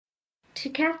To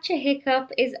Catch a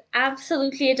Hiccup is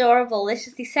absolutely adorable. This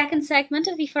is the second segment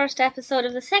of the first episode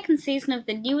of the second season of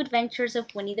the New Adventures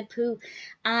of Winnie the Pooh.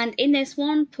 And in this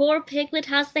one, poor Piglet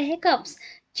has the hiccups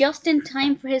just in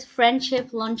time for his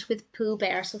friendship lunch with Pooh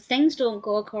Bear. So things don't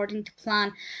go according to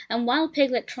plan. And while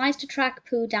Piglet tries to track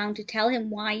Pooh down to tell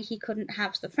him why he couldn't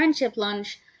have the friendship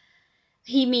lunch,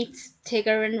 he meets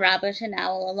Tigger and Rabbit and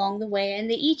Owl along the way,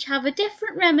 and they each have a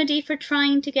different remedy for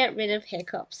trying to get rid of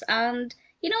hiccups. And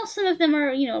some of them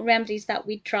are, remedies that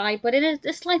we'd try, but in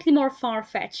a slightly more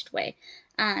far-fetched way.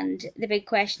 And the big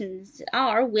questions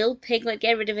are, will Piglet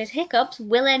get rid of his hiccups?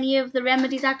 Will any of the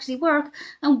remedies actually work?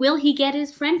 And will he get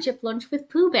his friendship lunch with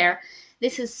Pooh Bear?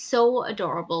 This is so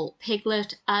adorable.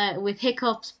 Piglet with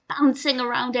hiccups bouncing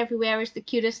around everywhere is the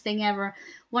cutest thing ever.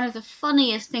 One of the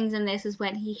funniest things in this is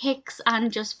when he hicks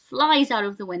and just flies out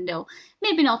of the window.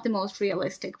 Maybe not the most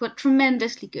realistic, but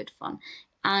tremendously good fun.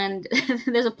 And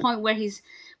there's a point where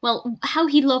how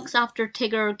he looks after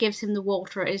Tigger gives him the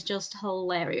water is just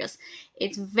hilarious.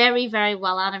 It's very, very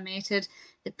well animated.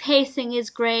 The pacing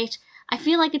is great. I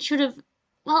feel like it should have...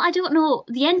 Well, I don't know.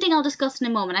 The ending I'll discuss in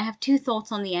a moment. I have two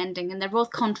thoughts on the ending, and they're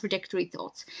both contradictory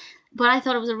thoughts. But I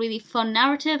thought it was a really fun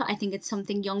narrative. I think it's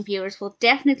something young viewers will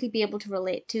definitely be able to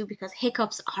relate to because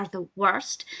hiccups are the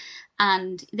worst.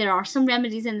 And there are some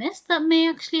remedies in this that may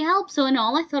actually help. So in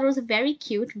all, I thought it was a very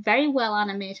cute, very well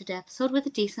animated episode with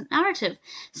a decent narrative.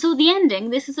 So the ending,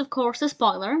 this is of course a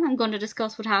spoiler. I'm going to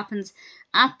discuss what happens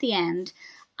at the end.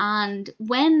 And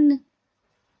when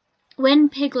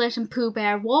Piglet and Pooh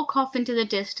Bear walk off into the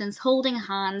distance holding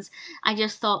hands, I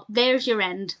just thought, there's your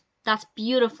end. That's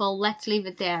beautiful. Let's leave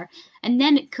it there. And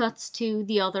then it cuts to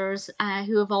the others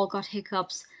who have all got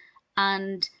hiccups.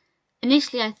 And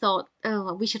initially I thought,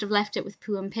 oh, we should have left it with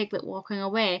Pooh and Piglet walking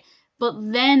away. But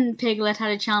then Piglet had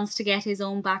a chance to get his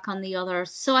own back on the others.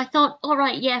 So I thought, all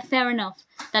right, yeah, fair enough.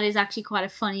 That is actually quite a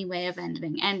funny way of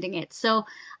ending it. So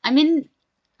I'm in...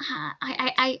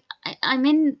 I'm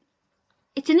in...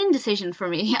 It's an indecision for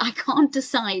me. I can't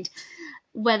decide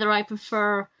whether I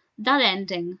prefer that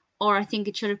ending or I think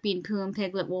it should have been Pooh and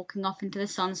Piglet walking off into the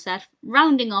sunset,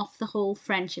 rounding off the whole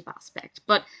friendship aspect.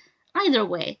 But either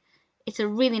way, it's a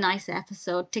really nice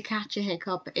episode. To Catch a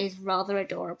Hiccup is rather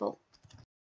adorable.